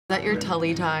that your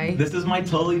Tully tie? This is my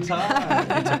Tully tie.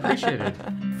 It's appreciated.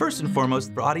 First and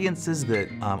foremost, for audiences that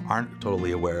aren't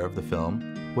totally aware of the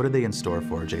film, what are they in store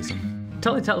for, Jason?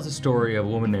 Tully tells the story of a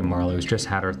woman named Marlo who's just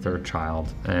had her third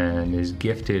child and is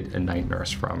gifted a night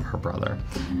nurse from her brother.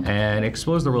 And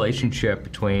explores the relationship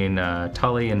between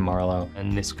Tully and Marlo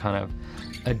and this kind of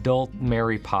adult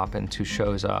Mary Poppins who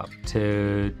shows up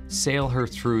to sail her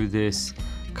through this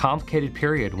complicated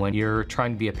period when you're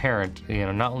trying to be a parent, you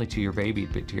know, not only to your baby,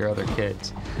 but to your other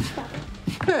kids.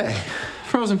 Hey,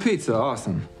 frozen pizza,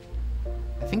 awesome.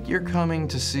 I think you're coming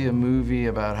to see a movie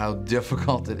about how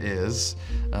difficult it is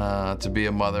to be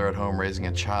a mother at home raising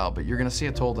a child, but you're gonna see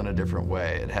it told in a different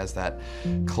way. It has that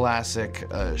classic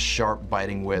sharp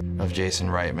biting wit of Jason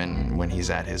Reitman when he's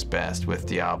at his best with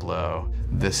Diablo.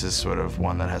 This is sort of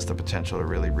one that has the potential to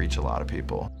really reach a lot of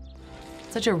people.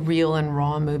 Such a real and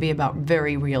raw movie about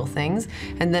very real things,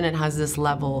 and then it has this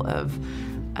level of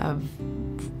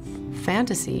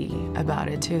fantasy about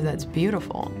it too that's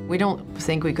beautiful. We don't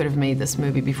think we could have made this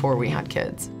movie before we had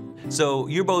kids. So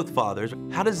you're both fathers.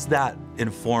 How does that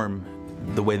inform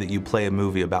the way that you play a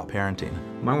movie about parenting?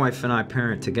 My wife and I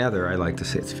parent together. I like to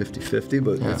say it's 50-50,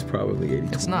 but it's probably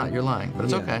 80-20. It's not, you're lying, but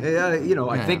it's okay. Yeah, you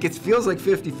know, I think it feels like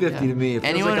 50-50 to me. It feels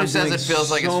Anyone like who I'm says doing it feels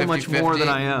like it's 50-50, so much more than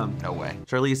I am. No way.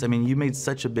 Charlize, I mean, you made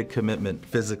such a big commitment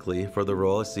physically for the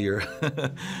role. I see you're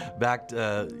back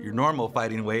to your normal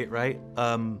fighting weight, right?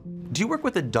 Do you work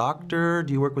with a doctor?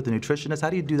 Do you work with a nutritionist? How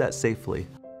do you do that safely?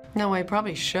 No, I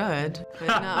probably should,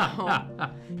 but no.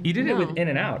 You did it with In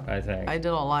and Out, I think. I did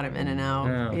a lot of In and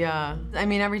Out, yeah. I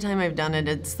mean, every time I've done it,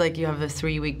 it's like you have a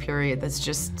 3-week period that's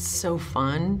just so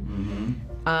fun.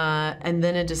 And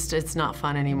then it's not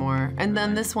fun anymore. And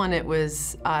then this one, it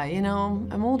was, you know,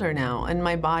 I'm older now, and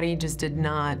my body just did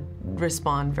not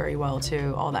respond very well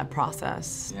to all that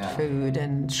processed food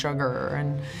and sugar.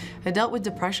 And I dealt with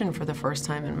depression for the first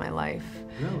time in my life.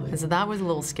 Really? And so that was a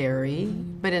little scary,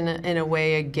 but in a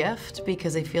way a gift,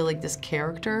 because I feel like this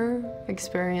character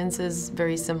experiences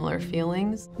very similar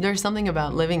feelings. There's something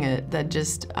about living it that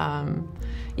just,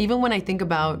 even when I think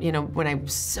about, you know, when I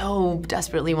so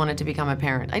desperately wanted to become a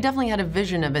parent, I definitely had a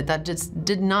vision of it that just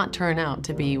did not turn out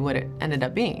to be what it ended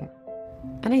up being.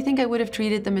 And I think I would have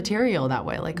treated the material that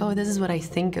way, like, oh, this is what I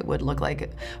think it would look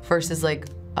like, versus like,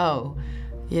 oh,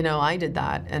 you know, I did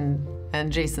that, and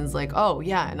Jason's like, oh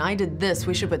yeah, and I did this,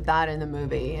 we should put that in the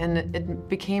movie, and it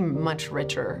became much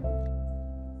richer.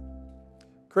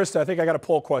 Krista, I think I got a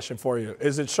poll question for you.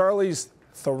 Is it Charlize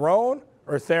Theron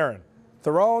or Theron?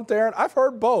 Theron, Theron? I've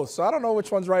heard both, so I don't know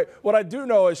which one's right. What I do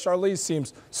know is Charlize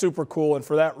seems super cool, and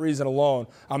for that reason alone,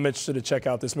 I'm interested to check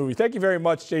out this movie. Thank you very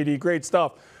much, JD. Great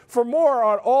stuff. For more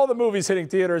on all the movies hitting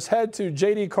theaters, head to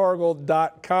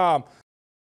jdcargill.com.